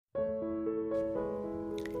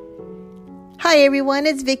Hi everyone,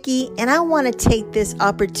 it's Vicky, and I want to take this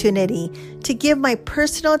opportunity to give my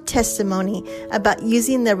personal testimony about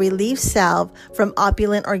using the Relief Salve from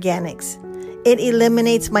Opulent Organics. It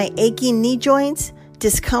eliminates my aching knee joints,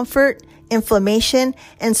 discomfort, inflammation,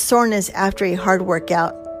 and soreness after a hard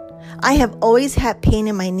workout. I have always had pain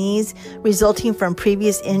in my knees resulting from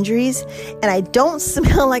previous injuries, and I don't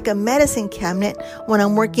smell like a medicine cabinet when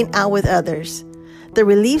I'm working out with others. The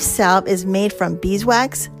Relief Salve is made from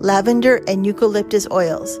beeswax, lavender, and eucalyptus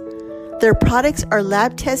oils. Their products are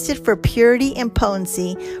lab tested for purity and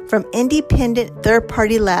potency from independent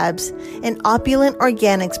third-party labs, and Opulent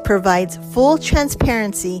Organics provides full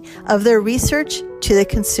transparency of their research to the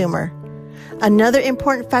consumer. Another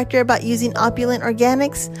important factor about using Opulent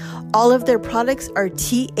Organics, all of their products are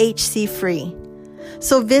THC-free.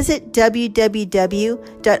 So visit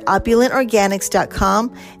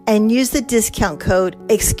www.opulentorganics.com and use the discount code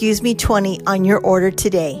EXCUSEME20 on your order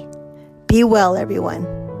today. Be well, everyone.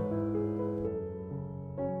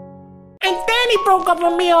 And Danny broke up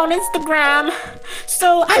with me on Instagram,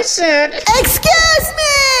 so I said, "Excuse me!"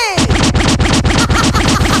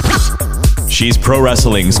 She's pro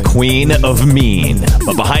wrestling's queen of mean.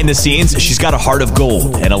 But behind the scenes, she's got a heart of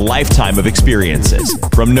gold and a lifetime of experiences.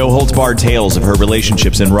 From no-holds-barred tales of her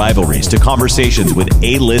relationships and rivalries to conversations with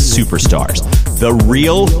A-list superstars, the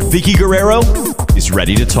real Vicky Guerrero is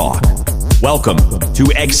ready to talk. Welcome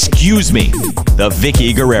to Excuse Me, the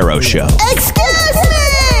Vicky Guerrero Show. Excuse me!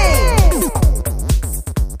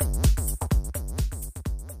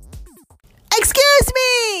 Excuse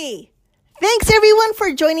me! Thanks everyone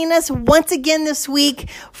for joining us once again this week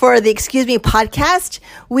for the Excuse Me podcast.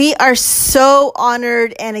 We are so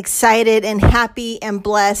honored and excited and happy and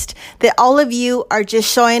blessed that all of you are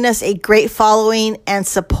just showing us a great following and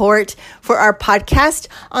support for our podcast.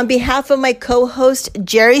 On behalf of my co-host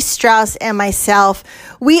Jerry Strauss and myself,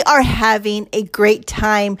 we are having a great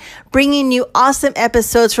time bringing you awesome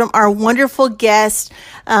episodes from our wonderful guests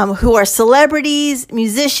who are celebrities,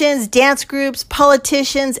 musicians, dance groups,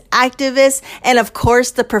 politicians, activists, and of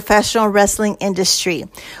course, the professional wrestling industry.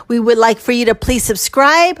 We would like for you to please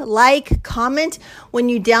subscribe, like, comment when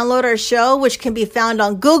you download our show, which can be found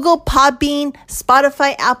on Google, Podbean,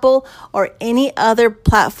 Spotify, Apple, or any other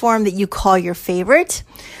platform that you call your favorite.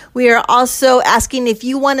 We are also asking if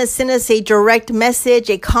you want to send us a direct message,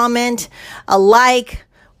 a comment, a like,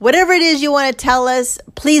 whatever it is you want to tell us,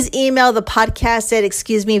 please email the podcast at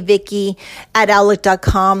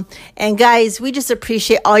excusemevicky@outlook.com. And guys, we just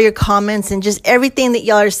appreciate all your comments and just everything that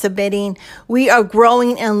y'all are submitting. We are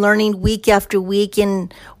growing and learning week after week,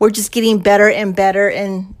 and we're just getting better and better.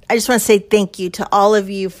 And I just want to say thank you to all of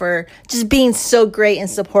you for just being so great and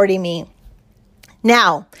supporting me.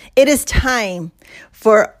 Now, it is time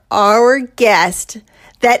for our guest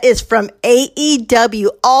that is from AEW,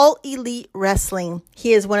 All Elite Wrestling.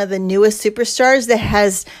 He is one of the newest superstars that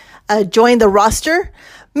has joined the roster,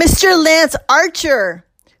 Mr. Lance Archer,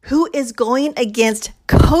 who is going against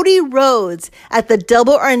Cody Rhodes at the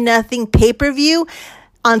Double or Nothing pay-per-view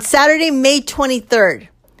on Saturday, May 23rd.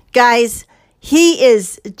 Guys, he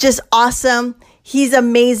is just awesome. He's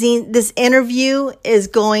amazing. This interview is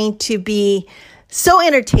going to be so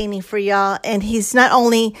entertaining for y'all, and he's not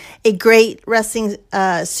only a great wrestling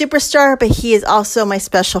superstar, but he is also my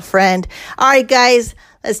special friend. All right, guys,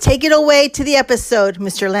 let's take it away to the episode,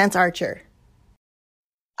 Mr. Lance Archer.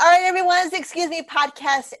 All right, everyone, it's the Excuse Me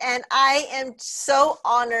podcast, and I am so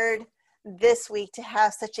honored this week to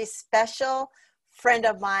have such a special friend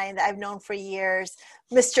of mine that I've known for years,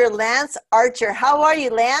 Mr. Lance Archer. How are you,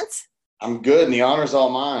 Lance? I'm good, and the honor's all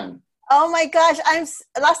mine. Oh my gosh,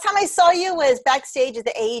 last time I saw you was backstage at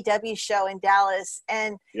the AEW show in Dallas,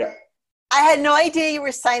 and yeah, I had no idea you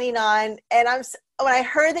were signing on, and when I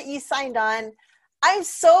heard that you signed on, I'm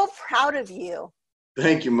so proud of you.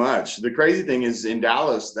 Thank you much. The crazy thing is, in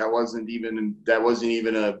Dallas, that wasn't even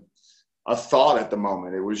a thought at the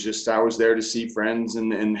moment. It was just I was there to see friends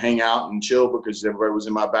and hang out and chill because everybody was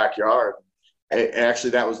in my backyard. Actually,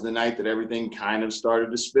 that was the night that everything kind of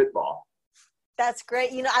started to spitball. That's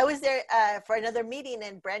great. You know, I was there for another meeting,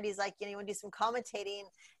 and Brandy's like, you want to do some commentating,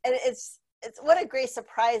 and it's what a great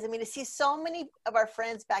surprise. I mean, to see so many of our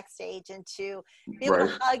friends backstage and to be able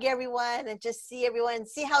to hug everyone and just see everyone and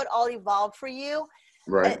see how it all evolved for you.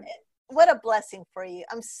 Right. What a blessing for you.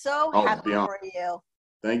 I'm so happy for you.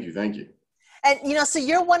 Thank you. Thank you. And, so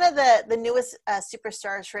you're one of the newest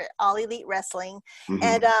superstars for All Elite Wrestling. Mm-hmm.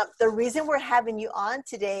 And the reason we're having you on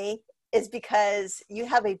today is because you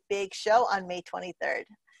have a big show on May 23rd.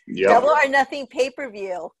 Yep. Double or Nothing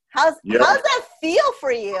pay-per-view. How's that feel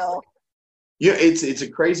for you? Yeah, it's a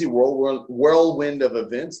crazy whirlwind of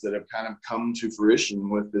events that have kind of come to fruition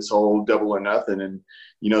with this whole Double or Nothing. And,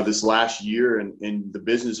 this last year in the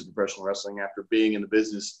business of professional wrestling, after being in the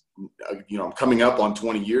business, I'm coming up on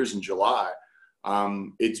 20 years in July.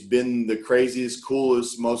 It's been the craziest,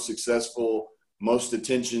 coolest, most successful, most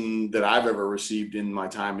attention that I've ever received in my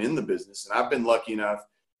time in the business. And I've been lucky enough,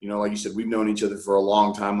 like you said, we've known each other for a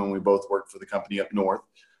long time when we both worked for the company up north.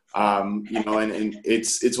 And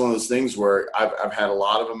it's one of those things where I've had a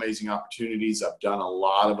lot of amazing opportunities. I've done a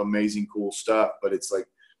lot of amazing, cool stuff, but it's like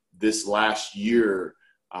this last year,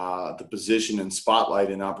 the position and spotlight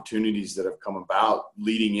and opportunities that have come about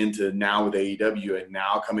leading into now with AEW and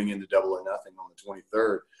now coming into Double or Nothing on the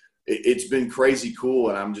 23rd. It's been crazy cool,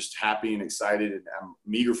 and I'm just happy and excited, and I'm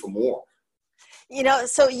eager for more.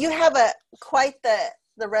 So you have quite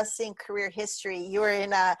the wrestling career history. You were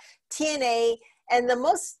in TNA, and the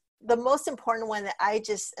most important one that I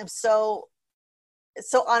just am so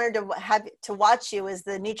honored to have to watch you is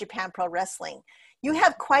the New Japan Pro Wrestling. You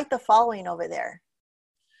have quite the following over there.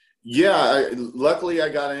 Yeah, luckily I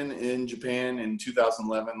got in Japan in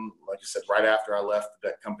 2011, like I said, right after I left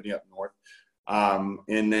that company up north.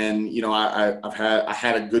 And then, I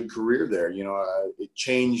had a good career there. It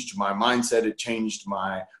changed my mindset. It changed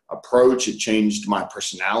my approach. It changed my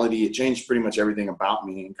personality. It changed pretty much everything about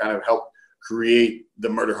me and kind of helped create the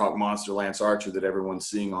Murder Hawk Monster Lance Archer that everyone's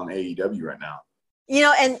seeing on AEW right now.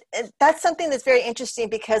 And that's something that's very interesting,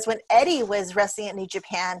 because when Eddie was wrestling at New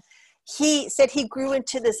Japan, he said he grew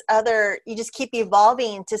into this you just keep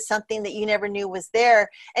evolving to something that you never knew was there.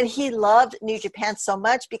 And he loved New Japan so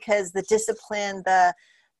much because the discipline, the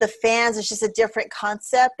fans, is just a different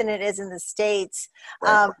concept than it is in the States.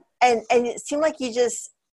 Right. And it seemed like you just,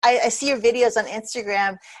 I see your videos on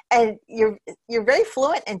Instagram, and you're very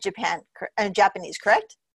fluent in Japanese,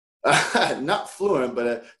 correct? Not fluent,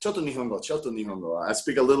 but choto nihongo. I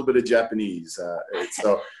speak a little bit of Japanese.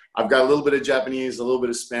 So I've got a little bit of Japanese, a little bit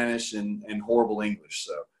of Spanish, and horrible English.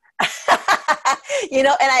 So, and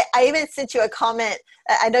I even sent you a comment.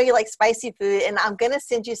 I know you like spicy food, and I'm gonna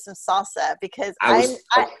send you some salsa because I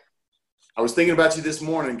was thinking about you this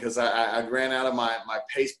morning because I ran out of my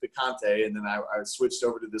paste picante, and then I switched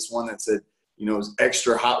over to this one that said, it was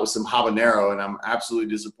extra hot with some habanero, and I'm absolutely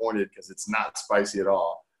disappointed because it's not spicy at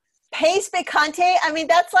all. Paste picante? I mean,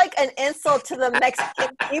 that's like an insult to the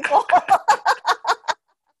Mexican people.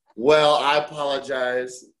 Well, I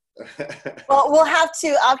apologize. Well, I'll have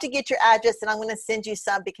to get your address, and I'm going to send you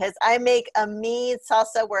some, because I make a mean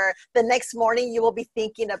salsa where the next morning you will be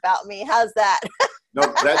thinking about me. How's that? No,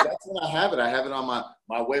 that's when I have it. I have it on my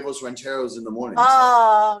huevos rancheros in the morning.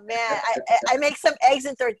 Oh, man. I make some eggs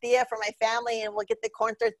and tortilla for my family, and we'll get the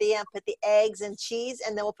corn tortilla and put the eggs and cheese,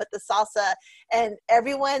 and then we'll put the salsa. And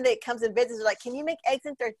everyone that comes and visits are like, can you make eggs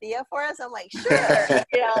and tortilla for us? I'm like, sure.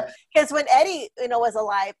 Because when Eddie, was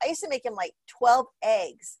alive, I used to make him like 12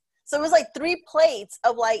 eggs. So it was like 3 plates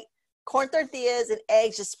of like corn tortillas and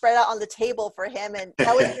eggs just spread out on the table for him. And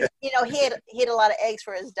that was, he had a lot of eggs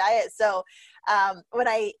for his diet. So when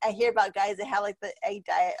I hear about guys that have like the egg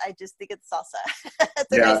diet, I just think it's salsa.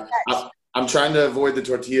 Yeah, nice. I'm trying to avoid the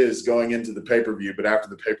tortillas going into the pay-per-view, but after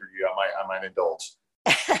the pay-per-view, I might indulge.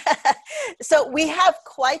 So we have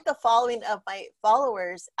quite the following of my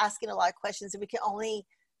followers asking a lot of questions, and we can only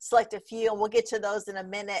select a few, and we'll get to those in a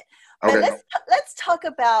minute. But okay. let's talk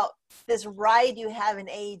about this ride you have in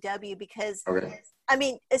AEW, because I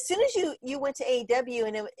mean, as soon as you went to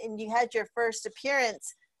AEW and you had your first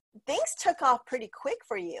appearance, things took off pretty quick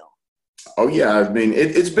for you. Oh yeah, I mean,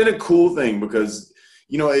 it's been a cool thing because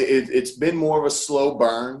it's been more of a slow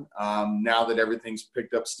burn. Now that everything's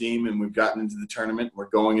picked up steam and we've gotten into the tournament, we're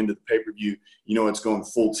going into the pay-per-view. It's going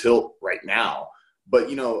full tilt right now. But,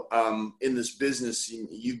 in this business,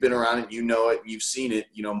 you've been around it, it, you've seen it,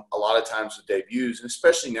 a lot of times with debuts, and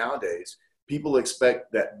especially nowadays, people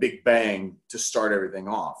expect that big bang to start everything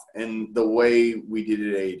off. And the way we did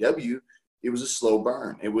it at AEW, it was a slow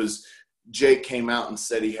burn. It was Jake came out and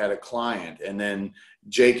said he had a client, and then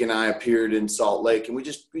Jake and I appeared in Salt Lake, and we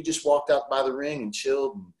just walked out by the ring and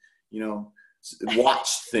chilled and,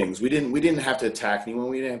 watched things. We didn't have to attack anyone.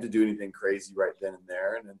 We didn't have to do anything crazy right then and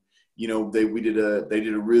there. And then, they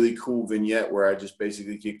did a really cool vignette where I just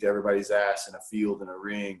basically kicked everybody's ass in a field and a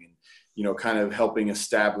ring, and kind of helping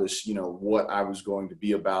establish what I was going to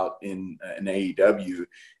be about in AEW,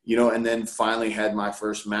 and then finally had my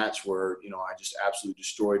first match where I just absolutely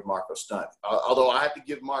destroyed Marco Stunt. Although I have to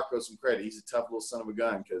give Marco some credit, he's a tough little son of a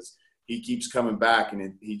gun because he keeps coming back,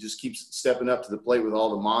 and he just keeps stepping up to the plate with all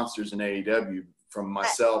the monsters in AEW. From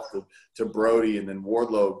myself to Brody, and then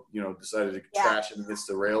Wardlow, decided to trash him against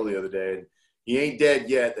the rail the other day. And, he ain't dead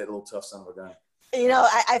yet, that little tough son of a gun. You know,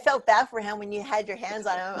 I felt bad for him when you had your hands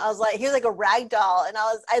on him. I was like, he was like a rag doll. And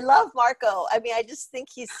I love Marco. I mean, I just think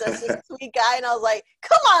he's such a sweet guy. And I was like,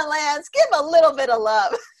 come on, Lance, give him a little bit of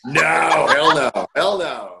love. No, hell no. Hell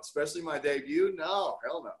no. Especially my debut. No,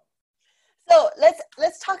 hell no. So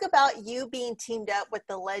let's talk about you being teamed up with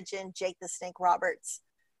the legend, Jake the Snake Roberts.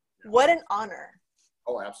 What an honor.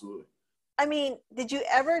 Oh, absolutely. I mean, did you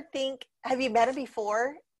ever think, have you met him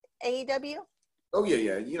before AEW? Oh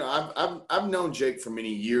yeah. You know, I've known Jake for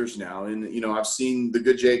many years now, and you know, I've seen the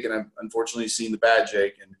good Jake, and I've unfortunately seen the bad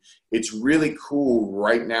Jake, and it's really cool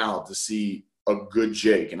right now to see a good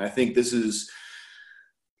Jake. And I think this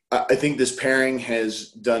pairing has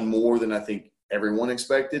done more than I think everyone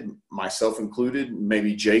expected, myself included,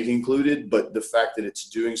 maybe Jake included. But the fact that it's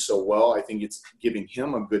doing so well, I think it's giving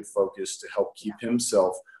him a good focus to help keep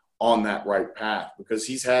himself on that right path, because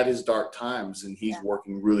he's had his dark times and he's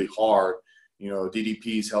working really hard. You know,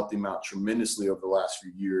 DDP's helped him out tremendously over the last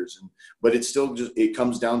few years, but it's still it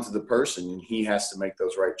comes down to the person, and he has to make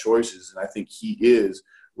those right choices. And I think he is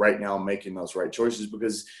right now making those right choices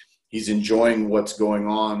because he's enjoying what's going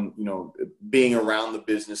on, you know, being around the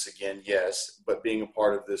business again, yes, but being a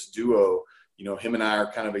part of this duo. You know, him and I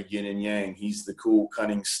are kind of a yin and yang. He's the cool,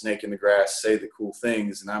 cunning snake in the grass, say the cool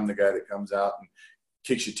things, and I'm the guy that comes out and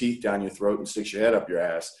kicks your teeth down your throat and sticks your head up your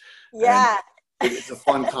ass. Yeah. And it's a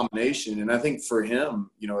fun combination. And I think for him,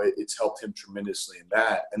 you know, it's helped him tremendously in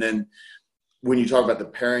that. And then when you talk about the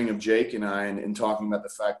pairing of Jake and I, and talking about the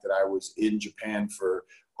fact that I was in Japan for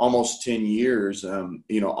almost 10 years,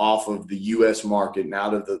 you know, off of the U.S. market and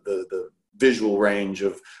out of the visual range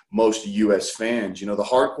of most U.S. fans, you know, the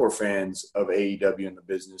hardcore fans of AEW in the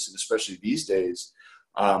business, and especially these days,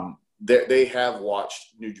 they have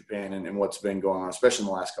watched New Japan and what's been going on, especially in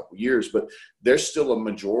the last couple of years. But there's still a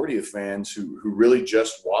majority of fans who really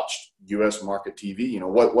just watched U.S. market TV. You know,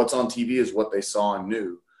 what's on TV is what they saw and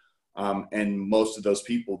knew. And most of those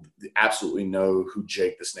people absolutely know who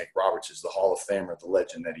Jake the Snake Roberts is, the Hall of Famer, the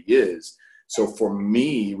legend that he is. So for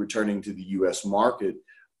me, returning to the U.S. market,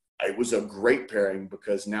 it was a great pairing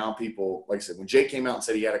because now people, like I said, when Jake came out and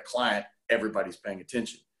said he had a client, everybody's paying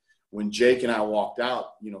attention. When Jake and I walked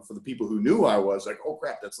out, you know, for the people who knew who I was, like, oh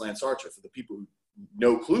crap, that's Lance Archer. For the people who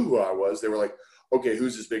no clue who I was, they were like, okay,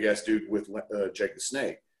 who's this big ass dude with Jake the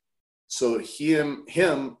Snake? So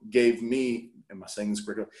him gave me, am I saying this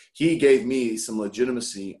correctly? He gave me some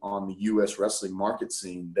legitimacy on the U.S. wrestling market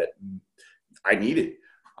scene that I needed.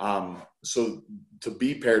 So to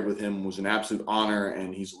be paired with him was an absolute honor,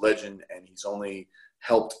 and he's a legend, and he's only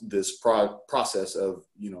helped this process of,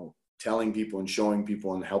 you know, telling people and showing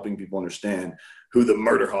people and helping people understand who the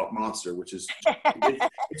Murder Hawk Monster, which is,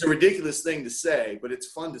 it's a ridiculous thing to say, but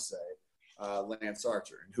it's fun to say, Lance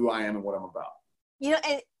Archer, and who I am and what I'm about. You know,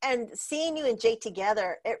 and seeing you and Jake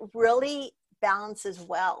together, it really balances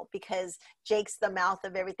well because Jake's the mouth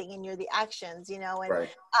of everything and you're the actions, you know. And right.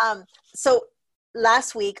 So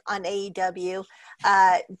last week on AEW,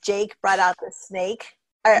 Jake brought out the snake.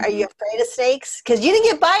 Are you afraid of snakes? Because you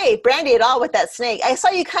didn't get by Brandy at all with that snake. I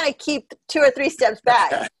saw you kind of keep 2 or 3 steps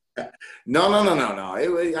back. No.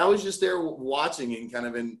 I was just there watching and kind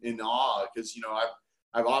of in awe because, you know,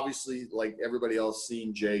 I've obviously, like everybody else,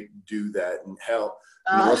 seen Jake do that. And hell,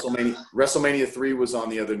 you know, WrestleMania 3 was on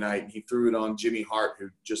the other night, and he threw it on Jimmy Hart, who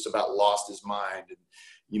just about lost his mind. And,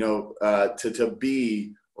 you know, to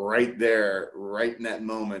be right there, right in that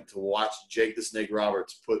moment, to watch Jake the Snake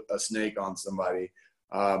Roberts put a snake on somebody,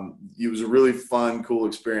 it was a really fun, cool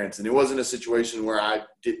experience. And it wasn't a situation where I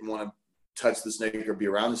didn't want to touch the snake or be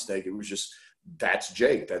around the snake. It was just, that's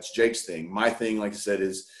Jake. That's Jake's thing. My thing, like I said,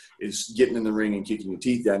 is getting in the ring and kicking your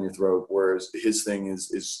teeth down your throat, whereas his thing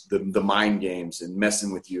is the mind games and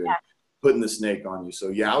messing with you and putting the snake on you. So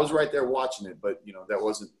yeah, I was right there watching it, but you know, that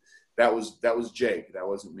was Jake. That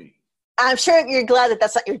wasn't me. I'm sure you're glad that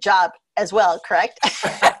that's not your job as well, correct?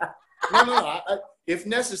 No. If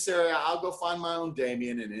necessary, I'll go find my own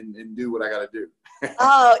Damien and do what I got to do.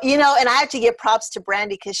 Oh, you know, and I have to give props to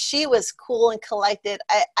Brandy because she was cool and collected.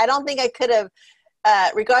 I don't think I could have,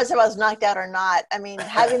 regardless if I was knocked out or not. I mean,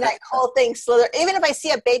 having that whole thing slither. Even if I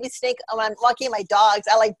see a baby snake when I'm walking my dogs,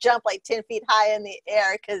 I like jump like 10 feet high in the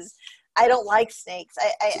air because I don't like snakes.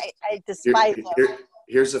 I despise them.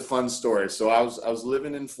 Here's a fun story. So I was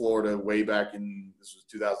living in Florida way back in, this was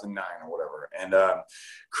 2009 or whatever. And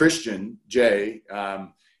Christian Jay,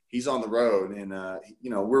 he's on the road, and you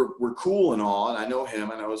know, we're cool and all, and I know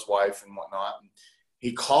him, I know his wife and whatnot. And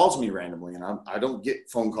he calls me randomly, and I don't get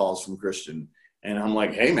phone calls from Christian. And I'm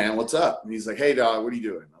like, hey man, what's up? And he's like, hey dog, what are you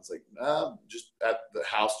doing? I was like, just at the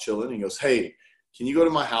house chilling. He goes, hey, can you go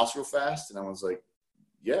to my house real fast? And I was like,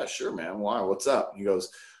 yeah, sure, man. Why? What's up? He goes,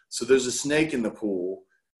 so there's a snake in the pool.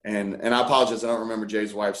 And I apologize, I don't remember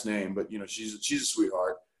Jay's wife's name, but, you know, she's a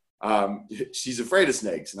sweetheart. She's afraid of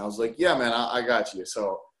snakes. And I was like, yeah, man, I got you.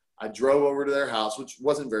 So I drove over to their house, which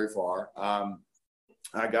wasn't very far.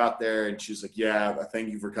 I got there and she was like, yeah, thank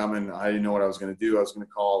you for coming. I didn't know what I was going to do. I was going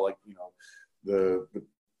to call, like, you know, the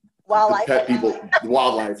Wildlife. pet people, the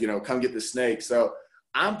wildlife, you know, come get the snake. So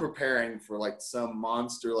I'm preparing for like some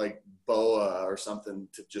monster like boa or something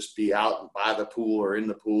to just be out by the pool or in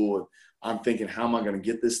the pool. And I'm thinking, how am I going to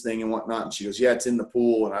get this thing and whatnot? And she goes, yeah, it's in the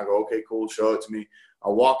pool. And I go, okay, cool. Show it to me. I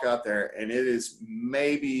walk out there and it is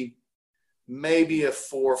maybe a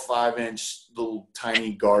 4 or 5 inch little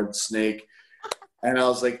tiny garden snake. And I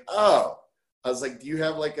was like, oh, do you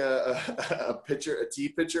have like a pitcher, a tea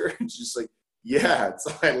pitcher? And she's like, yeah.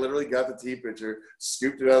 So I literally got the tea pitcher,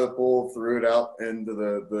 scooped it out of the pool, threw it out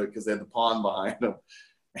into because they had the pond behind them.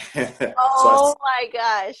 My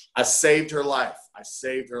gosh. I saved her life. And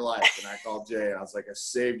I called Jay and I was like, I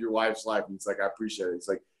saved your wife's life. And he's like, I appreciate it. It's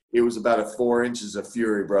like, it was about a 4 inches of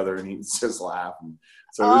fury, brother. And he was just laughing.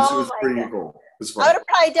 So it was pretty cool. It was fun. I would have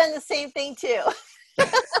probably done the same thing too.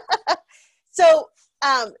 So,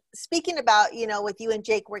 speaking about, you know, with you and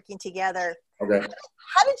Jake working together, okay,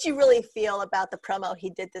 how did you really feel about the promo he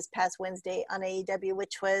did this past Wednesday on AEW,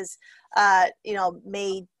 which was, you know,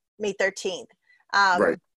 May 13th?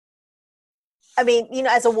 Right. I mean, you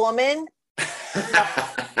know, as a woman,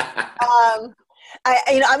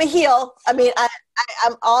 I'm a heel. I mean,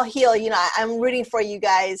 I'm all heel. You know, I'm rooting for you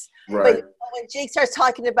guys. Right. But when Jake starts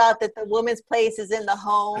talking about that the woman's place is in the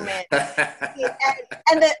home,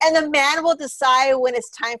 and the man will decide when it's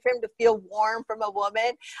time for him to feel warm from a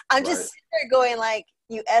woman. I'm just sitting there going like,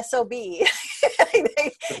 you SOB. You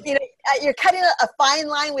know, you're cutting a fine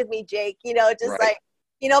line with me, Jake. You know, just like,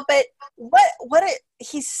 you know, but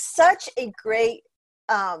he's such a great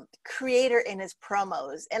creator in his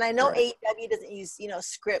promos. And I know AEW doesn't use, you know,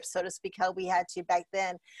 scripts, so to speak, how we had to back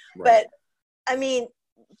then. But I mean,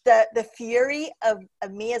 the fury of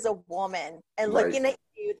me as a woman and looking at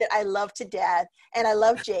you that I love to death, and I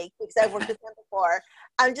love Jake because I've worked with him before.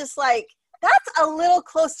 I'm just like, that's a little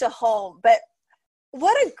close to home, but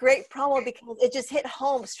what a great promo, because it just hit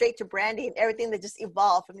home straight to Brandy and everything that just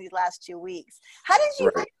evolved from these last 2 weeks. How did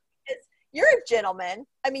you You're a gentleman.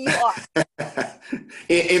 I mean, you are.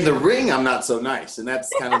 In the ring, I'm not so nice. And that's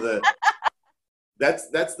kind of the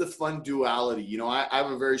that's the fun duality. You know, I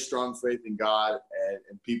have a very strong faith in God,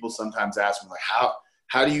 and people sometimes ask me, like,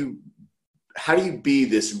 how do you be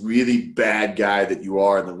this really bad guy that you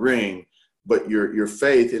are in the ring, but your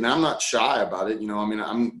faith, and I'm not shy about it. You know, I mean,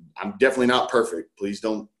 I'm definitely not perfect. Please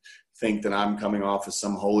don't think that I'm coming off as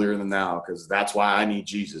some holier than thou, because that's why I need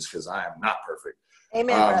Jesus, because I am not perfect.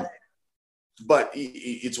 Amen, brother. But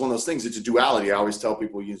it's one of those things. It's a duality. I always tell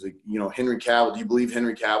people, usually, you know, Henry Cavill. Do you believe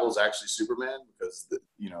Henry Cavill is actually Superman? Because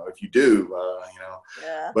you know, if you do, you know.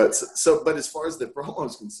 Yeah. But as far as the promo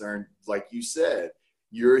is concerned, like you said,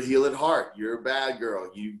 you're a heel at heart. You're a bad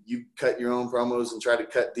girl. You cut your own promos and try to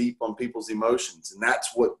cut deep on people's emotions, and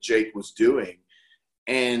that's what Jake was doing.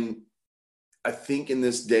 And I think in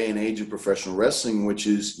this day and age of professional wrestling, which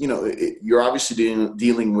is, you know, you're obviously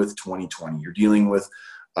dealing with 2020. You're dealing with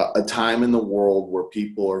a time in the world where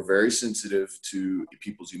people are very sensitive to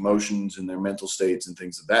people's emotions and their mental states and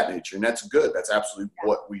things of that nature. And that's good. That's absolutely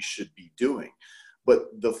what we should be doing.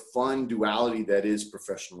 But the fun duality that is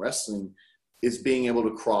professional wrestling is being able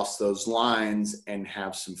to cross those lines and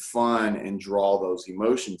have some fun and draw those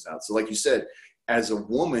emotions out. So like you said, as a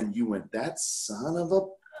woman, you went, that son of a,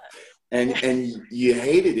 and you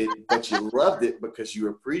hated it, but you loved it because you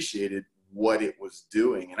appreciated what it was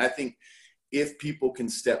doing. And I think if people can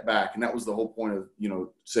step back, and that was the whole point of, you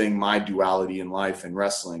know, saying my duality in life and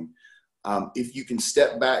wrestling, if you can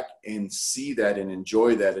step back and see that and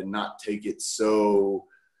enjoy that and not take it so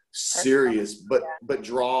serious, but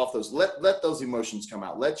draw off those, let those emotions come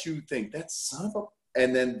out, let you think that son of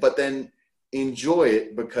a, but then enjoy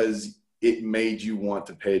it because it made you want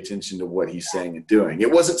to pay attention to what he's saying and doing.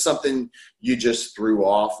 It wasn't something you just threw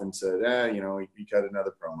off and said, you know, he cut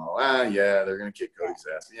another promo. Yeah, they're going to kick Cody's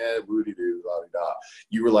ass. Yeah, woody-doo, la-di-da.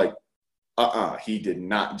 You were like, he did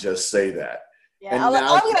not just say that. Yeah,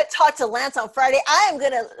 I'm going to talk to Lance on Friday. I am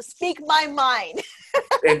going to speak my mind.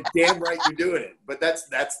 And damn right you're doing it. But that's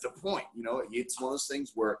the point. You know, it's one of those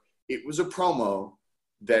things where it was a promo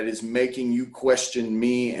that is making you question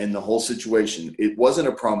me and the whole situation. It wasn't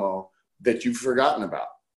a promo that you've forgotten about.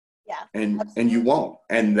 Yeah. And you won't.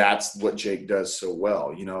 And that's what Jake does so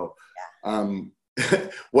well, you know.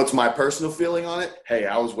 What's my personal feeling on it? Hey,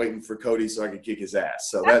 I was waiting for Cody so I could kick his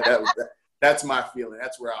ass. So That's my feeling.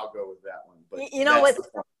 That's where I'll go with that one. But you know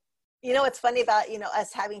what's funny about,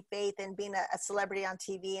 us having faith and being a celebrity on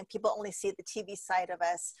TV, and people only see the TV side of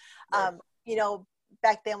us. Right.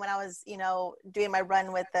 Back then when I was, doing my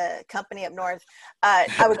run with the company up north, I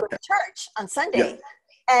would go to church on Sunday,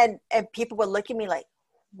 and people would look at me like,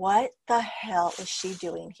 what the hell is she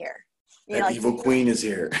doing here? That evil queen is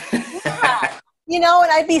here. Yeah. And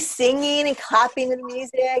I'd be singing and clapping to the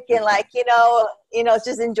music and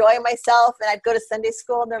just enjoying myself. And I'd go to Sunday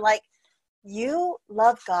school and they're like, you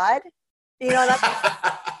love God? And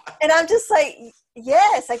I'm just like,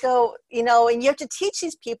 yes. I go, and you have to teach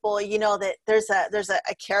these people, that there's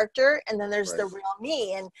a character, and then there's the real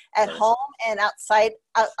me. And at home and outside,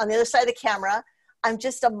 on the other side of the camera, I'm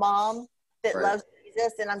just a mom that loves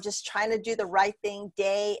Jesus, and I'm just trying to do the right thing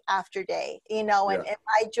day after day, and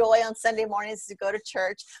my joy on Sunday mornings is to go to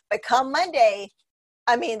church. But come Monday,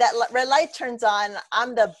 that red light turns on.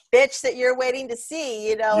 I'm the bitch that you're waiting to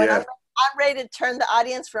see, and I'm ready to turn the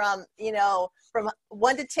audience from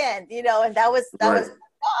 1 to 10, and that was my job.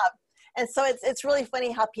 And so it's really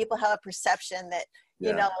funny how people have a perception that,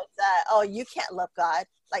 you can't love God.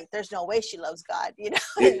 Like, there's no way she loves God,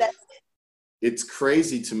 It's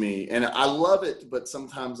crazy to me, and I love it, but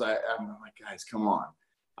sometimes I'm like, guys, come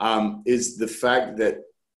on. Is the fact that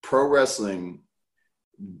pro wrestling,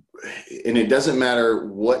 and it doesn't matter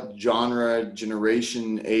what genre,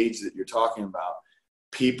 generation, age that you're talking about,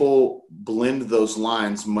 people blend those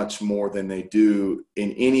lines much more than they do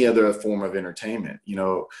in any other form of entertainment.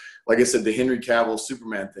 Like I said, the Henry Cavill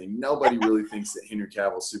Superman thing, nobody really thinks that Henry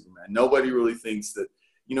Cavill's Superman. Nobody really thinks that,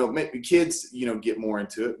 maybe kids, get more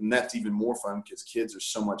into it, and that's even more fun because kids are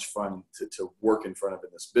so much fun to work in front of in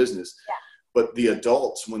this business. Yeah. But the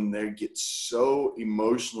adults, when they get so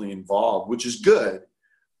emotionally involved, which is good,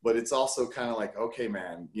 but it's also kind of like, okay,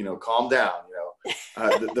 man, calm down.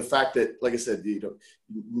 The fact that, like I said,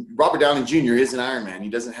 Robert Downey Jr. is an Iron Man. He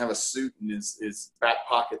doesn't have a suit in his back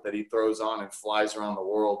pocket that he throws on and flies around the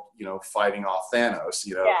world, fighting off Thanos.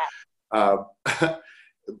 Yeah.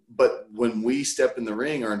 But when we step in the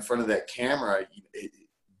ring or in front of that camera,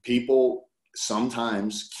 people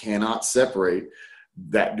sometimes cannot separate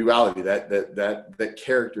that duality, that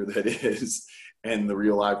character that is, and the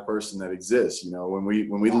real live person that exists. When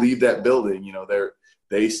we leave that building,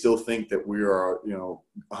 they still think that we are,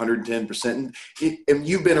 110%. And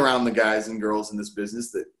you've been around the guys and girls in this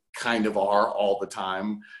business that kind of are all the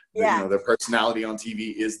time. Yeah. Their personality on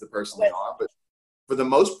TV is the person they are. But for the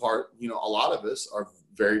most part, a lot of us are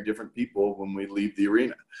very different people when we leave the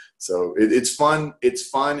arena. So it's fun. It's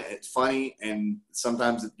funny. And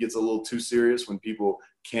sometimes it gets a little too serious when people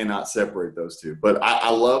cannot separate those two. But I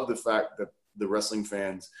love the fact that the wrestling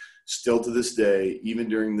fans still to this day, even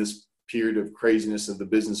during this period of craziness of the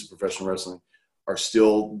business of professional wrestling, are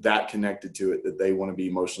still that connected to it that they want to be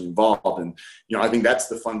emotionally involved. And, I think that's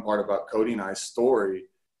the fun part about Cody and I's story,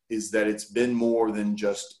 is that it's been more than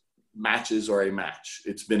just matches or a match.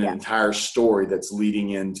 It's been an entire story that's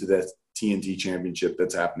leading into that TNT championship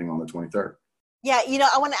that's happening on the 23rd. Yeah.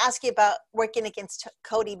 I want to ask you about working against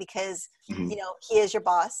Cody because, he is your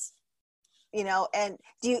boss, and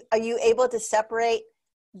are you able to separate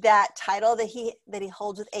that title that he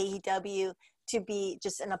holds with AEW to be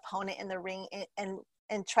just an opponent in the ring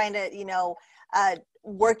and trying to,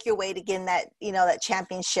 work your way to get that, that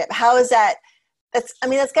championship? How is that? That's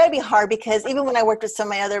got to be hard because even when I worked with some of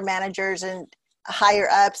my other managers and higher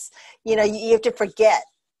ups, you have to forget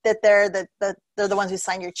that they're the ones who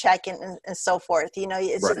sign your check and so forth.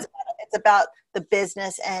 It's about the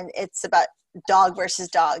business, and it's about dog versus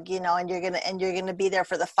dog, and you're gonna be there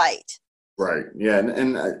for the fight. Right. Yeah.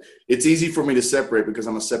 And it's easy for me to separate because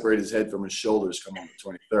I'm gonna separate his head from his shoulders coming on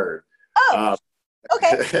the 23rd. Oh,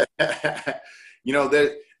 okay.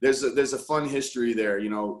 There's a fun history there.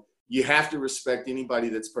 You have to respect anybody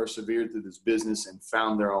that's persevered through this business and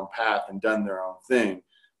found their own path and done their own thing.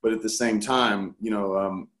 But at the same time,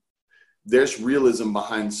 there's realism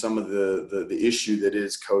behind some of the issue that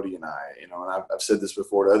is Cody and I, and I've said this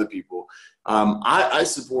before to other people. I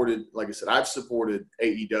supported, like I said, I've supported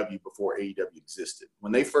AEW before AEW existed.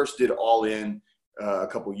 When they first did All In a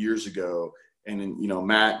couple years ago, and then,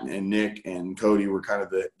 Matt and Nick and Cody were kind of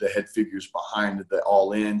the head figures behind the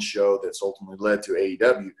All In show that's ultimately led to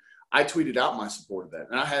AEW. I tweeted out my support of that,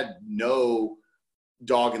 and I had no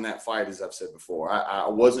dog in that fight, as I've said before. I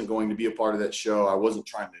wasn't going to be a part of that show. I wasn't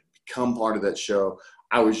trying to become part of that show.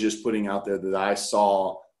 I was just putting out there that I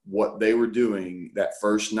saw what they were doing that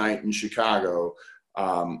first night in Chicago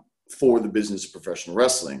for the business of professional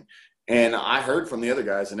wrestling. And I heard from the other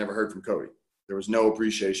guys. I never heard from Cody. There was no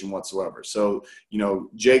appreciation whatsoever. So, you know,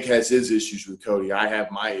 Jake has his issues with Cody. I have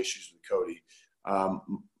my issues with Cody.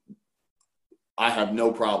 I have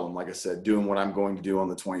no problem, like I said, doing what I'm going to do on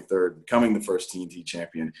the 23rd, becoming the first TNT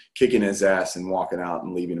champion, kicking his ass and walking out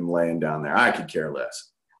and leaving him laying down there. I could care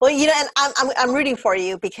less. Well, you know, and I'm rooting for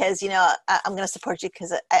you because, you know, I'm going to support you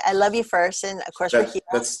because I love you first. And of course, we're here.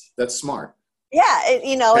 That's smart. Yeah.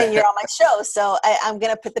 You know, and you're on my show. So I'm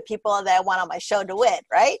going to put the people that I want on my show to win.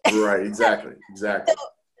 Right. Right. Exactly. Exactly. So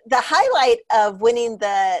the highlight of winning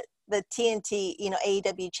the TNT, you know,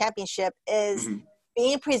 AEW championship is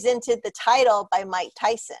being presented the title by Mike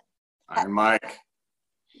Tyson. Iron Mike.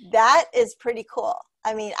 That is pretty cool.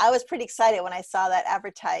 I mean, I was pretty excited when I saw that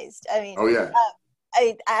advertised. I mean, oh yeah.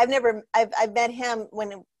 I've met him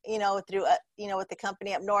when, you know, through, you know, with the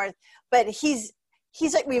company up north, but he's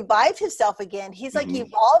like revived himself again. He's like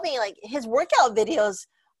evolving, like his workout videos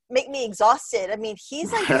make me exhausted. I mean,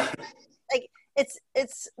 he's like, like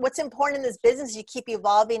it's what's important in this business. You keep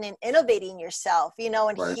evolving and innovating yourself, you know,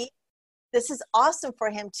 and right. This is awesome for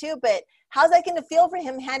him too, but how's that going to feel for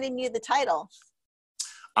him handing you the title?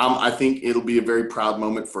 I think it'll be a very proud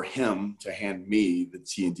moment for him to hand me the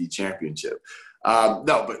TNT championship. No,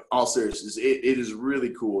 but all seriousness, it is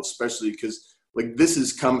really cool, especially because like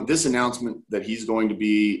this announcement that he's going to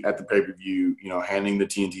be at the pay-per-view, you know, handing the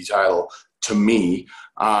TNT title to me,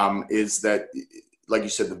 is that, like you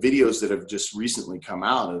said, the videos that have just recently come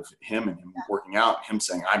out of him and him working out, him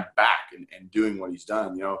saying, I'm back and doing what he's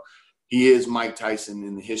done, you know. He is Mike Tyson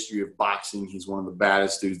in the history of boxing. He's one of the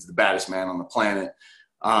baddest dudes, the baddest man on the planet.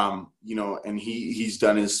 You know, and he's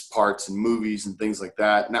done his parts in movies and things like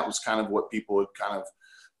that. And that was kind of what people had kind of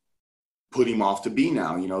put him off to be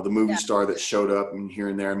now, you know, the movie star that showed up and here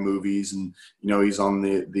and there in movies. And, you know, he's on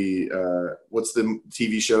the what's the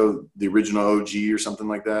TV show, the original OG or something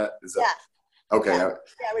like that? Is that okay?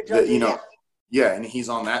 You know, and he's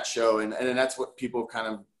on that show. And that's what people kind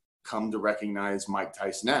of come to recognize Mike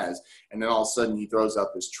Tyson as. And then all of a sudden he throws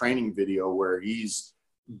out this training video where he's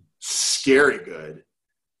scary good.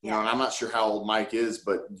 You know, and I'm not sure how old Mike is,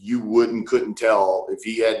 but you couldn't tell if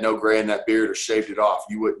he had no gray in that beard or shaved it off.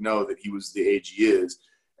 You wouldn't know that he was the age he is.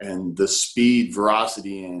 And the speed,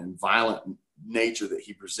 veracity, and violent nature that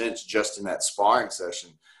he presents just in that sparring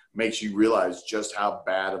session makes you realize just how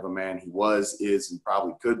bad of a man he is, and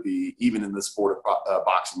probably could be, even in the sport of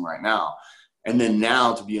boxing right now. And then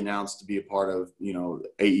now to be announced to be a part of, you know,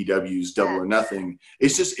 AEW's Double or Nothing,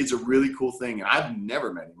 it's a really cool thing. And I've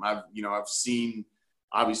never met him. I've seen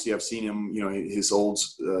him, you know, his old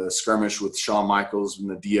skirmish with Shawn Michaels in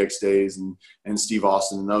the DX days and Steve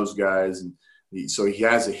Austin and those guys. And so he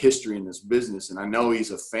has a history in this business. And I know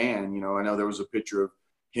he's a fan. You know, I know there was a picture of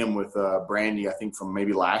him with Brandy, I think from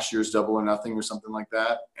maybe last year's Double or Nothing or something like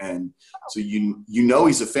that. And so, you know,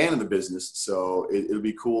 he's a fan of the business. So it'll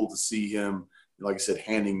be cool to see him, like I said,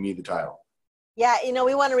 handing me the title. Yeah, you know,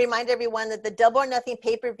 we want to remind everyone that the Double or Nothing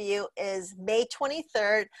pay-per-view is May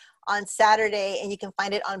 23rd on Saturday, and you can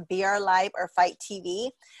find it on BR Live or Fight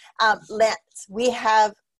TV. Lance, we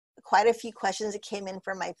have quite a few questions that came in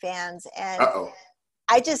from my fans, and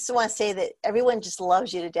I just want to say that everyone just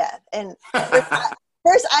loves you to death. And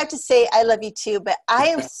first, I have to say I love you too, but I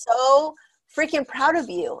am so freaking proud of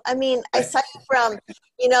you. I mean, I saw you from,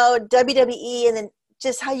 you know, WWE, and then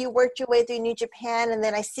just how you worked your way through New Japan, and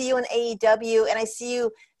then I see you in AEW, and I see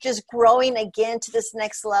you just growing again to this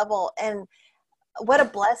next level. And what a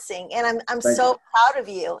blessing. And I'm so proud of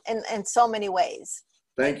you in so many ways.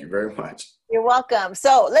 Thank you very much. You're welcome.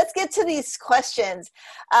 So let's get to these questions.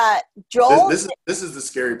 Joel, this is the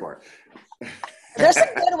scary part. There's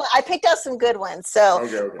some good ones. I picked out some good ones. So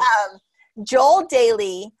okay. Joel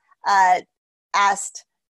Daly asked,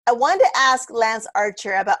 I wanted to ask Lance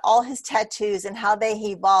Archer about all his tattoos and how they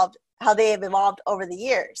have evolved over the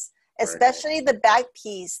years, especially the back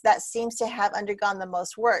piece that seems to have undergone the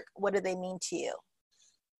most work. What do they mean to you?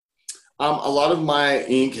 A lot of my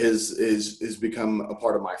ink has become a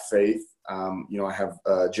part of my faith. You know, I have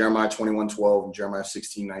Jeremiah 21:12 and Jeremiah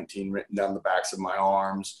 16:19 written down the backs of my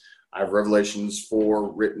arms. I have Revelations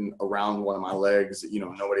 4 written around one of my legs that, you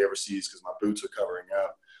know, nobody ever sees because my boots are covering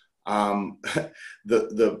up.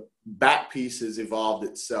 The back piece has evolved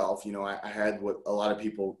itself. You know, I had what a lot of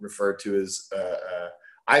people refer to as,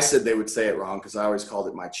 I said they would say it wrong because I always called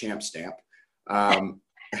it my champ stamp.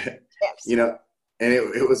 You know, and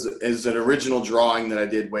it was an original drawing that I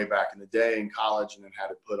did way back in the day in college, and then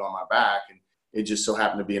had it put on my back. And it just so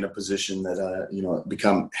happened to be in a position that, you know,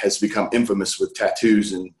 has become infamous with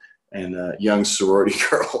tattoos and young sorority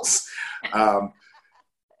girls.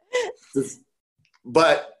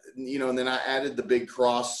 But and then I added the big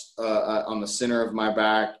cross on the center of my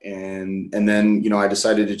back, and then I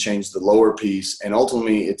decided to change the lower piece, and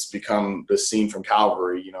ultimately it's become the scene from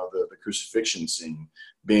Calvary, the crucifixion scene,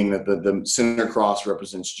 being that the center cross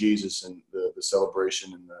represents Jesus and the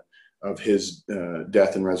celebration and of his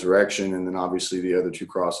death and resurrection, and then obviously the other two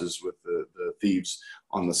crosses with the thieves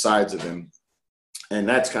on the sides of him. And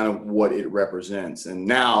that's kind of what it represents. And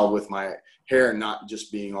now with my hair not just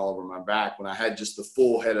being all over my back, when I had just the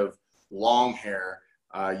full head of long hair,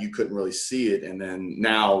 you couldn't really see it. And then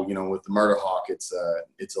now, with the murder hawk, it's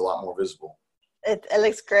a lot more visible. It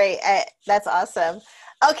looks great. That's awesome.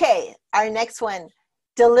 Okay, our next one.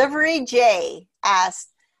 Delivery J asked,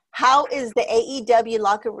 how is the AEW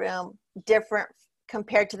locker room different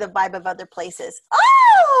compared to the vibe of other places?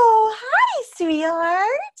 Oh, hi, sweetheart.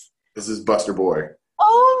 This is Buster Boy.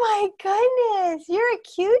 Oh my goodness, you're a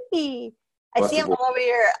cutie. I Buster see him Boy. all over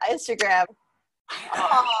your Instagram.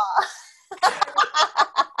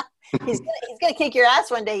 He's gonna kick your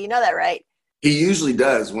ass one day. You know that, right? He usually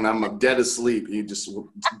does. When I'm dead asleep, he just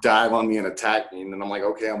dive on me and attack me, and then I'm like,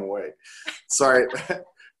 okay, I'm awake. Sorry,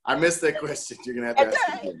 I missed that question. You're gonna have to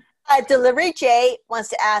ask again. Delivery J wants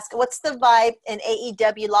to ask, what's the vibe in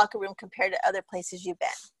AEW locker room compared to other places you've been?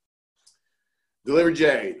 Delivery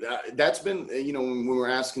J, that's been, when we were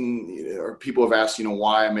asking, or people have asked,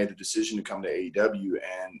 why I made the decision to come to AEW.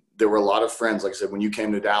 And there were a lot of friends, like I said, when you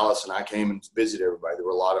came to Dallas and I came and visited everybody, there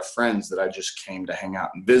were a lot of friends that I just came to hang out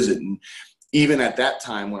and visit. And even at that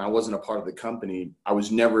time, when I wasn't a part of the company, I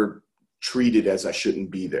was never treated as I shouldn't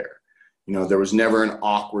be there. There was never an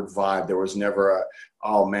awkward vibe. There was never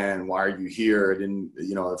oh man, why are you here? I didn't,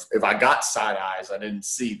 if I got side eyes, I didn't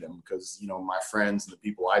see them because, my friends and the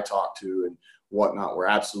people I talked to and whatnot were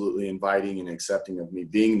absolutely inviting and accepting of me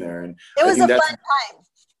being there. And it was a fun time.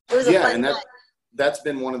 It was a fun time. That's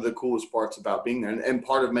been one of the coolest parts about being there. And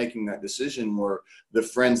part of making that decision were the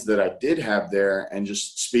friends that I did have there and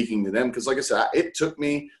just speaking to them. Because like I said, it took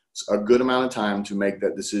me a good amount of time to make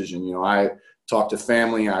that decision. I talked to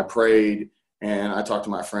family, I prayed, and I talked to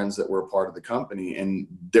my friends that were a part of the company. And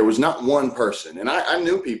there was not one person. And I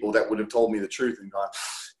knew people that would have told me the truth and gone,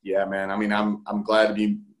 yeah, man, I mean, I'm glad to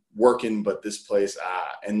be working, but this place,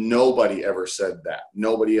 and nobody ever said that.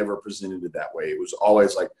 Nobody ever presented it that way. It was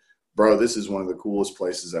always like, bro, this is one of the coolest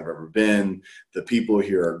places I've ever been. The people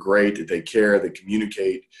here are great. They care. They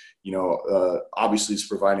communicate. Obviously it's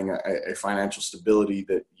providing a financial stability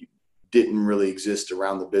that didn't really exist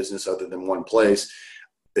around the business other than one place.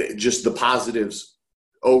 Just the positives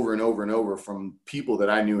over and over and over from people that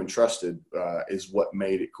I knew and trusted is what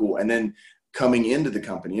made it cool. And then coming into the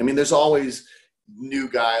company, I mean, there's always new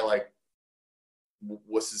guy, like,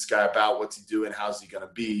 what's this guy about? What's he doing? How's he going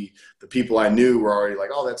to be? The people I knew were already like,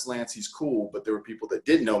 oh, that's Lance. He's cool. But there were people that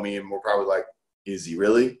didn't know me and were probably like, is he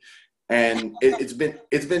really? And it's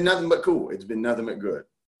been nothing but cool. It's been nothing but good.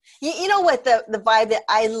 You know what, the vibe that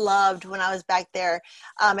I loved when I was back there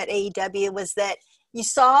at AEW was that you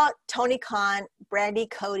saw Tony Khan, Brandy,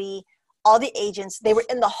 Cody, all the agents. They were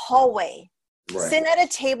in the hallway, right, sitting at a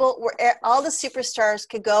table where all the superstars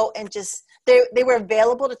could go and just they were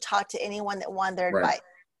available to talk to anyone that wanted their advice. Right.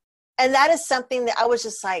 And that is something that I was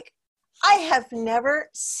just like, I have never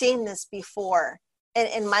seen this before.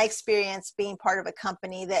 In my experience being part of a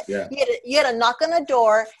company that you had to knock on a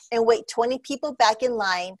door and wait 20 people back in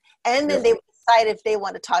line, and then they would decide if they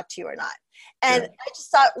want to talk to you or not. And I just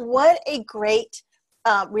thought, what a great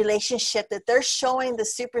relationship that they're showing the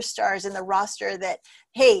superstars in the roster that,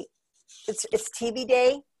 hey, it's TV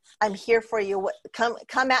day. I'm here for you.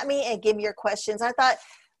 Come at me and give me your questions. I thought,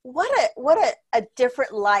 what a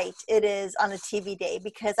different light it is on a TV day,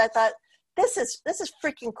 because I thought, this is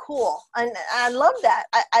freaking cool, and I love that.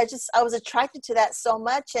 I was attracted to that so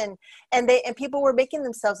much, and people were making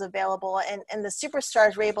themselves available, and the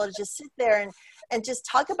superstars were able to just sit there and just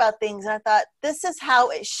talk about things. And I thought, this is how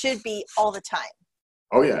it should be all the time.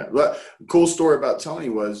 Oh yeah, cool story about Tony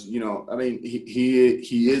was, I mean,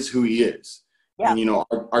 he is who he is, and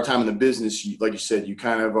our time in the business, like you said, you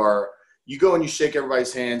kind of are. You go and you shake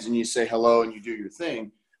everybody's hands and you say hello and you do your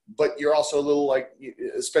thing. But you're also a little like,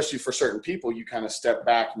 especially for certain people, you kind of step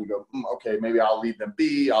back and you go, okay, maybe I'll leave them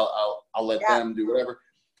be. I'll let them do whatever.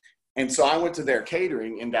 And so I went to their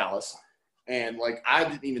catering in Dallas, and like, I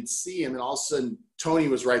didn't even see him. And all of a sudden Tony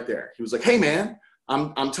was right there. He was like, hey man,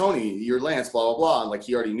 I'm Tony, you're Lance, blah, blah, blah. And like,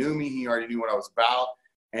 he already knew me. He already knew what I was about.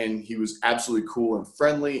 And he was absolutely cool and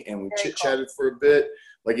friendly. And we chit-chatted for a bit.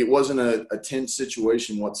 Like, it wasn't a tense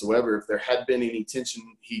situation whatsoever. If there had been any tension,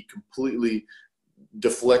 he completely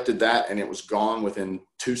deflected that and it was gone within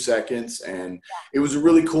 2 seconds. And it was a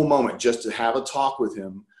really cool moment just to have a talk with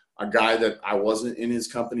him. a guy that I wasn't in his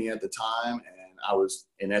company at the time, and I was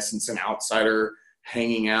in essence an outsider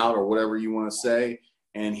hanging out or whatever you want to say.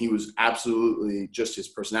 And he was absolutely, just his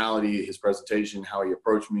personality, his presentation, how he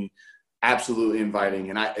approached me, absolutely inviting.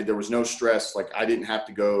 And there was no stress. Like, I didn't have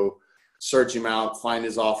to go search him out, find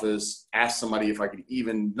his office, ask somebody if I could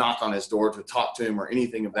even knock on his door to talk to him or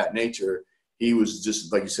anything of that nature. He was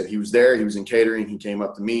just, like you said, he was there. He was in catering. He came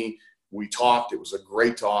up to me. We talked. It was a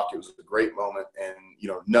great talk. It was a great moment. And,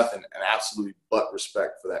 nothing, and absolutely but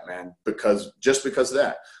respect for that man, because of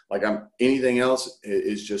that. Like, anything else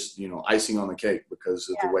is just, icing on the cake because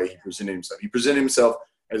of the way he presented himself. He presented himself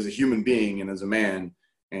as a human being and as a man,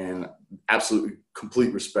 and absolutely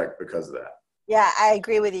complete respect because of that. Yeah, I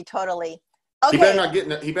agree with you totally. Okay. He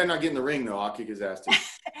better not get in the ring, though. I'll kick his ass too.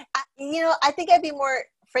 I think I'd be more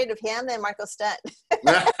afraid of him than Marco Stunt.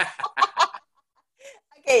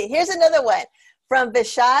 Okay, here's another one from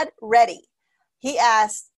Vishad Reddy. He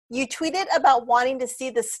asked, you tweeted about wanting to see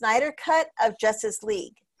the Snyder cut of Justice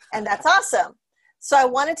League, and that's awesome. So I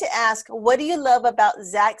wanted to ask, what do you love about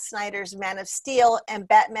Zack Snyder's Man of Steel and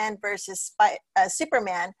Batman versus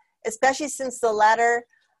Superman, especially since the latter,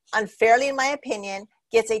 unfairly in my opinion,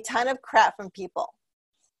 gets a ton of crap from people?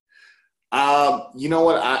 You know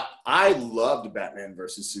what? I loved Batman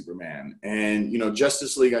versus Superman, and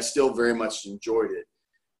Justice League, I still very much enjoyed it.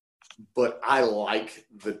 But I like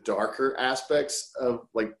the darker aspects of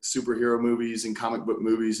like superhero movies and comic book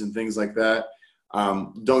movies and things like that.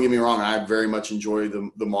 Don't get me wrong, I very much enjoy the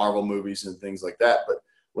Marvel movies and things like that. But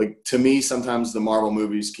like, to me, sometimes the Marvel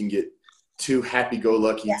movies can get too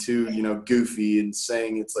happy-go-lucky, too goofy, and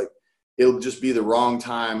saying it's like it'll just be the wrong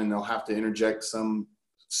time, and they'll have to interject some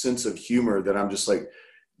sense of humor that I'm just like,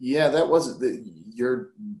 yeah, that wasn't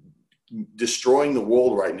you're destroying the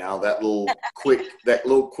world right now. That little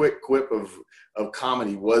quick quip of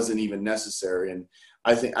comedy wasn't even necessary. And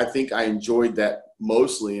I think I enjoyed that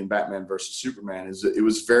mostly in Batman versus Superman. It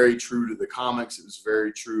was very true to the comics. It was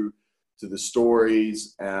very true to the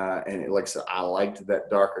stories. And like I said, I liked that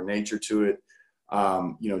darker nature to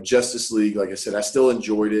it. Justice League, like I said, I still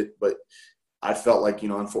enjoyed it, but I felt like,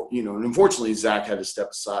 unfortunately Zach had to step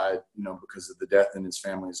aside, because of the death in his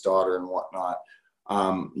family, his daughter and whatnot.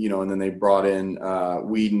 And then they brought in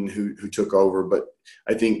Whedon, who took over. But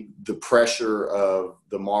I think the pressure of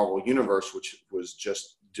the Marvel Universe, which was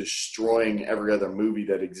just destroying every other movie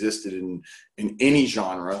that existed in any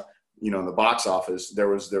genre, in the box office, there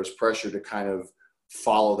was pressure to kind of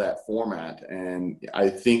follow that format. And I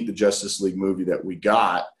think the Justice League movie that we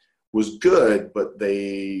got was good, but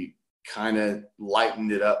they kind of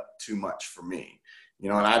lightened it up too much for me.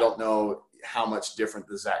 And I don't know how much different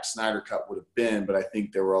the Zack Snyder cut would have been, but I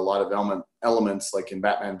think there were a lot of elements like in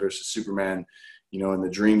Batman versus Superman, in the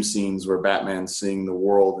dream scenes where Batman's seeing the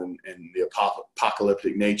world and the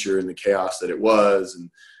apocalyptic nature and the chaos that it was, and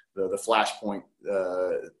the Flashpoint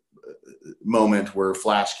moment where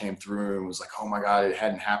Flash came through and was like, oh my God, it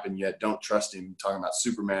hadn't happened yet. Don't trust him. Talking about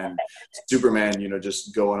Superman,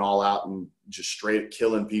 just going all out and just straight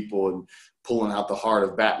killing people and pulling out the heart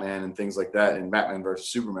of Batman and things like that in Batman versus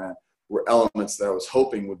Superman were elements that I was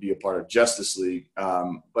hoping would be a part of Justice League.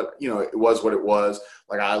 But, it was what it was.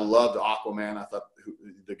 Like, I loved Aquaman. I thought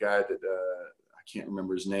the guy that, I can't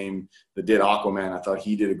remember his name, that did Aquaman, I thought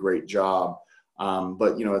he did a great job.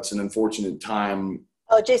 But, it's an unfortunate time.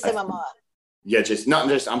 Oh, Jason Momoa. Yeah, Jason. I'm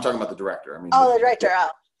talking about the director. I mean, the director. Oh.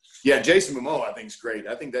 Yeah, Jason Momoa, I think is great.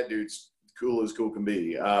 I think that dude's cool as cool can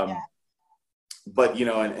be. But,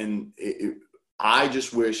 I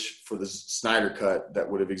just wish for the Snyder cut that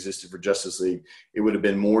would have existed for Justice League, it would have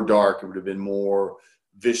been more dark. It would have been more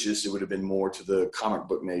vicious. It would have been more to the comic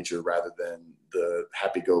book nature rather than the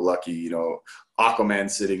happy-go-lucky, Aquaman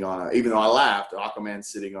sitting on, even though I laughed, Aquaman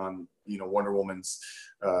sitting on, Wonder Woman's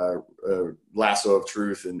lasso of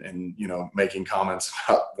truth and making comments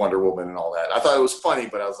about Wonder Woman and all that. I thought it was funny,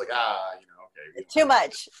 but I was like, okay. Too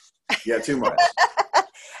much. Yeah, too much.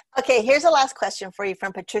 Okay, here's the last question for you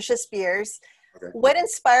from Patricia Spears. Okay. What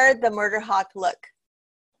inspired the Murder Hawk look?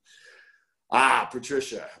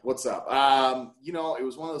 Patricia, what's up? It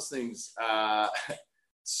was one of those things.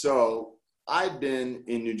 So I'd been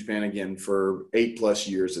in New Japan again for 8+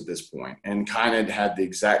 years at this point, and kind of had the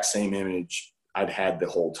exact same image I'd had the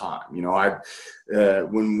whole time.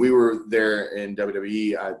 When we were there in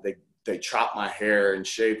WWE, they chopped my hair and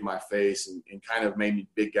shaved my face and kind of made me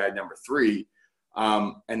big guy number 3.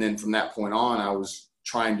 And then from that point on, I was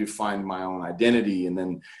trying to find my own identity, and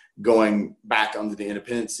then going back onto the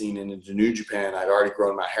independent scene and into New Japan. I'd already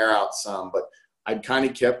grown my hair out some, but I'd kind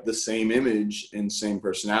of kept the same image and same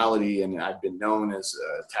personality. And I'd been known as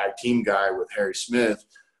a tag team guy with Harry Smith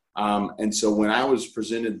And so when I was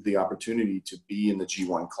presented the opportunity to be in the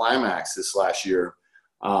G1 Climax this last year,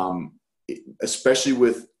 especially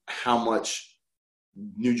with how much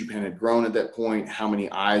New Japan had grown at that point, how many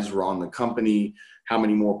eyes were on the company, how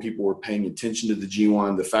many more people were paying attention to the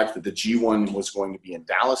G1, the fact that the G1 was going to be in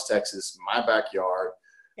Dallas, Texas, my backyard,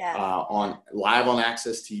 on live on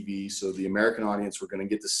Access TV. So the American audience were going to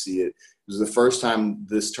get to see it. It was the first time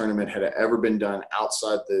this tournament had ever been done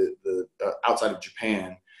outside outside of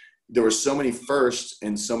Japan. There were so many firsts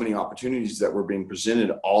and so many opportunities that were being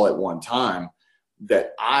presented all at one time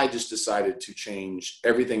that I just decided to change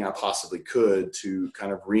everything I possibly could to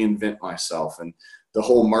kind of reinvent myself. And the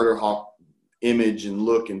whole Murder Hawk image and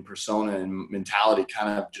look and persona and mentality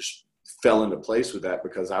kind of just fell into place with that,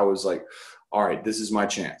 because I was like, all right, this is my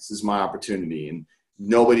chance. This is my opportunity. And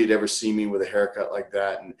nobody had ever seen me with a haircut like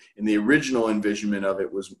that. And the original envisionment of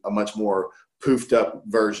it was a much more poofed up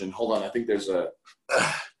version. Hold on. I think there's a,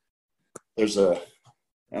 I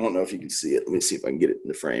don't know if you can see it. Let me see if I can get it in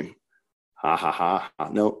the frame. Ha, ha, ha.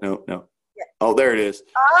 No. Yeah. Oh, there it is.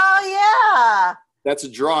 Oh, yeah. That's a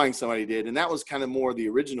drawing somebody did. And that was kind of more the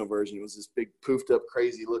original version. It was this big poofed up,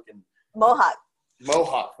 crazy looking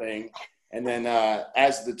Mohawk thing. And then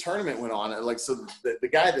as the tournament went on, like, so the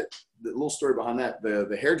guy the little story behind that,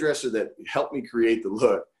 the hairdresser that helped me create the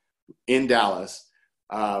look in Dallas,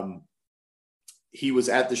 he was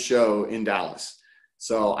at the show in Dallas.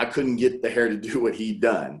 So I couldn't get the hair to do what he'd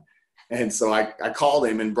done. And so I called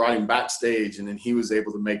him and brought him backstage, and then he was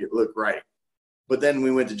able to make it look right. But then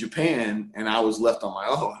we went to Japan, and I was left on my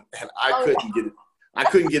own, and I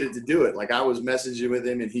couldn't get it to do it. Like, I was messaging with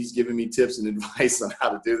him, and he's giving me tips and advice on how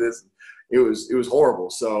to do this. It was horrible.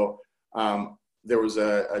 So there was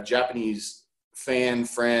a Japanese fan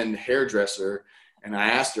friend hairdresser, and I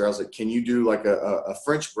asked her, I was like, can you do like a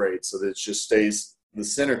French braid so that it just stays the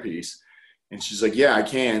centerpiece? And she's like, yeah, I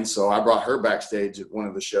can. So I brought her backstage at one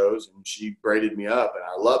of the shows, and she braided me up, and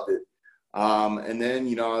I loved it. And then,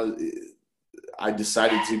 you know, I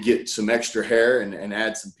decided to get some extra hair and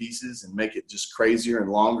add some pieces and make it just crazier and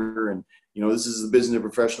longer. And, you know, this is the business of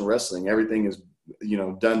professional wrestling. Everything is, you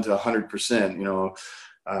know, done to 100%, you know.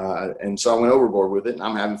 And so I went overboard with it, and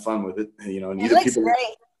I'm having fun with it. You know, and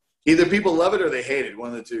either people love it or they hate it, one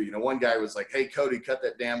of the two. You know, one guy was like, hey, Cody, cut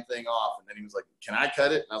that damn thing off. And then he was like, can I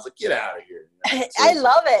cut it? And I was like, get out of here. You know? So, I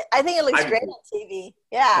love it. I think it looks great on TV.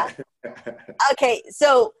 Yeah. Okay,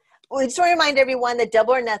 so we just want to remind everyone that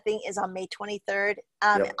Double or Nothing is on May 23rd.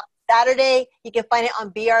 On Saturday, you can find it on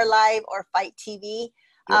BR Live or Fight TV.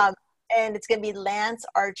 And it's going to be Lance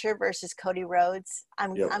Archer versus Cody Rhodes.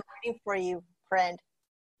 I'm rooting for you, friend.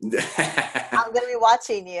 I'm going to be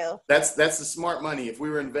watching you. That's the smart money. If we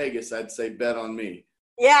were in Vegas, I'd say bet on me.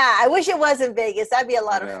 Yeah, I wish it was in Vegas. That'd be a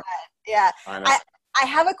lot of fun. Yeah. I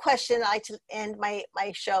have a question I like to end my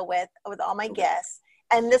show with all my guests.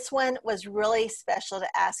 And this one was really special to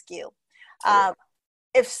ask you.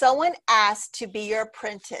 If someone asked to be your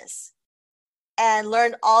apprentice and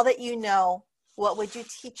learn all that you know, what would you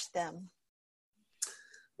teach them?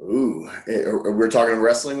 Ooh, we're talking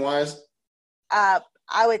wrestling wise?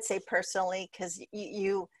 I would say personally, because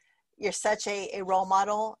you're such a role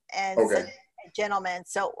model and such a gentleman.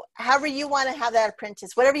 So however you want to have that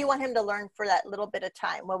apprentice, whatever you want him to learn for that little bit of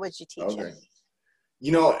time, what would you teach him?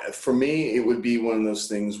 You know, for me, it would be one of those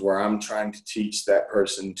things where I'm trying to teach that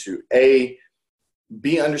person to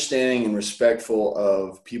be understanding and respectful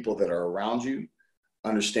of people that are around you,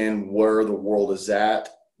 understand where the world is at,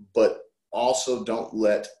 but also don't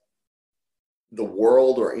let the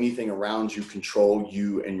world or anything around you control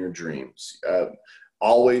you and your dreams.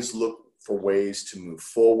 Always look for ways to move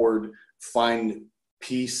forward, find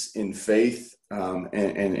peace in faith,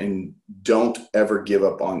 and don't ever give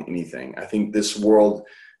up on anything. I think this world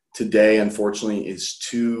today, unfortunately, is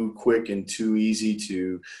too quick and too easy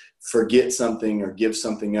to forget something or give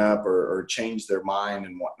something up or change their mind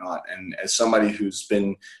and whatnot. And as somebody who's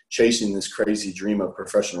been chasing this crazy dream of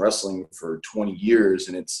professional wrestling for 20 years,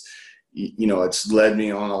 and it's led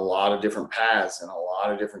me on a lot of different paths and a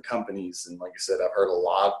lot of different companies. And like I said, I've heard a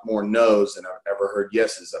lot more no's than I've ever heard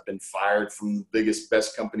yeses. I've been fired from the biggest,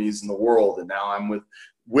 best companies in the world. And now I'm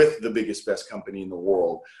with the biggest, best company in the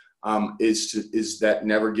world. Is that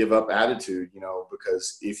never give up attitude,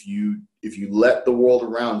 because if you let the world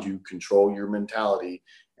around you control your mentality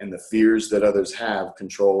and the fears that others have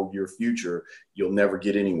control your future, you'll never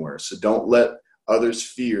get anywhere. So don't let others'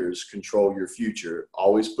 fears control your future.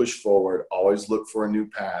 Always push forward, always look for a new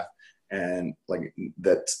path. And like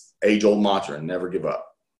that age old mantra, never give up.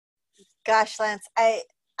 Gosh, Lance, I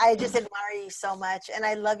just admire you so much, and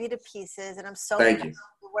I love you to pieces. And I'm so Thank you.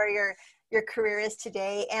 where your career is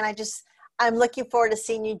today. And I'm looking forward to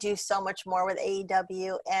seeing you do so much more with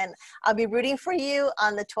AEW, and I'll be rooting for you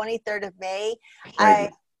on the 23rd of May. I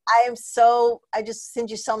just send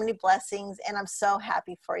you so many blessings, and I'm so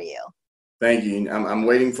happy for you. Thank you. I'm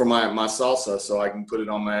waiting for my salsa so I can put it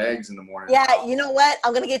on my eggs in the morning. Yeah, you know what?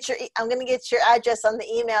 I'm gonna get your address on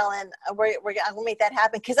the email, and I'm gonna make that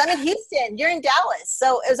happen because I'm in Houston. You're in Dallas,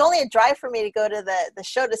 so it was only a drive for me to go to the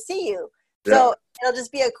show to see you. Yep. So it'll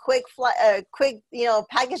just be a quick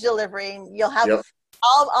package delivery, and you'll have. Yep.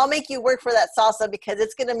 I'll make you work for that salsa because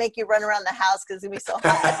it's gonna make you run around the house because it's gonna be so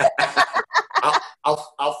hot.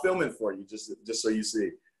 I'll film it for you just so you see.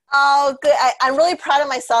 Oh, good. I'm really proud of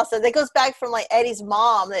my salsa. That goes back from like Eddie's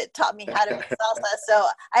mom that taught me how to make salsa. So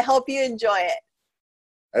I hope you enjoy it.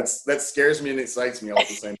 That scares me and excites me all at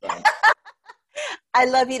the same time. I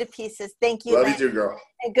love you to pieces. Thank you. Love you too, girl.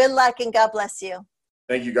 And good luck and God bless you.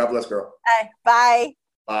 Thank you. God bless, girl. Bye.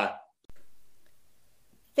 Bye.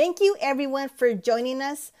 Thank you, everyone, for joining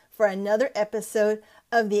us for another episode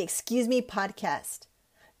of the Excuse Me podcast.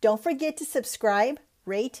 Don't forget to subscribe,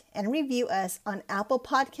 rate, and review us on Apple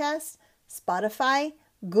Podcasts, Spotify,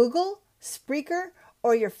 Google, Spreaker,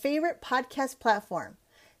 or your favorite podcast platform.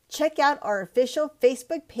 Check out our official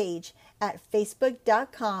Facebook page at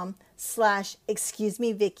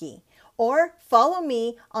facebook.com/excusemevicky, or follow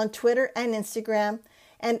me on Twitter and Instagram,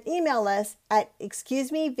 and email us at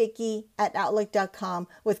excusemevicky@outlook.com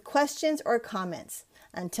with questions or comments.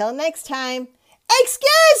 Until next time,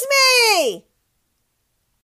 excuse me!